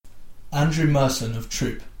Andrew Merson of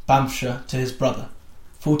Troop, Banffshire, to his brother,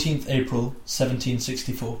 14th April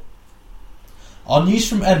 1764. Our news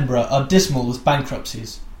from Edinburgh are dismal with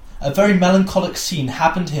bankruptcies. A very melancholic scene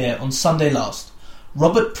happened here on Sunday last.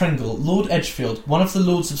 Robert Pringle, Lord Edgefield, one of the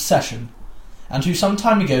Lords of Session, and who some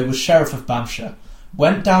time ago was Sheriff of Banffshire,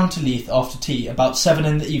 went down to Leith after tea about 7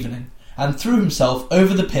 in the evening, and threw himself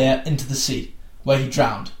over the pier into the sea, where he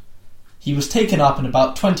drowned. He was taken up in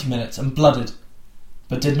about 20 minutes and blooded,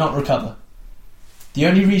 but did not recover. The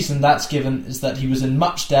only reason that's given is that he was in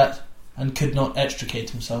much debt and could not extricate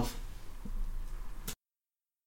himself.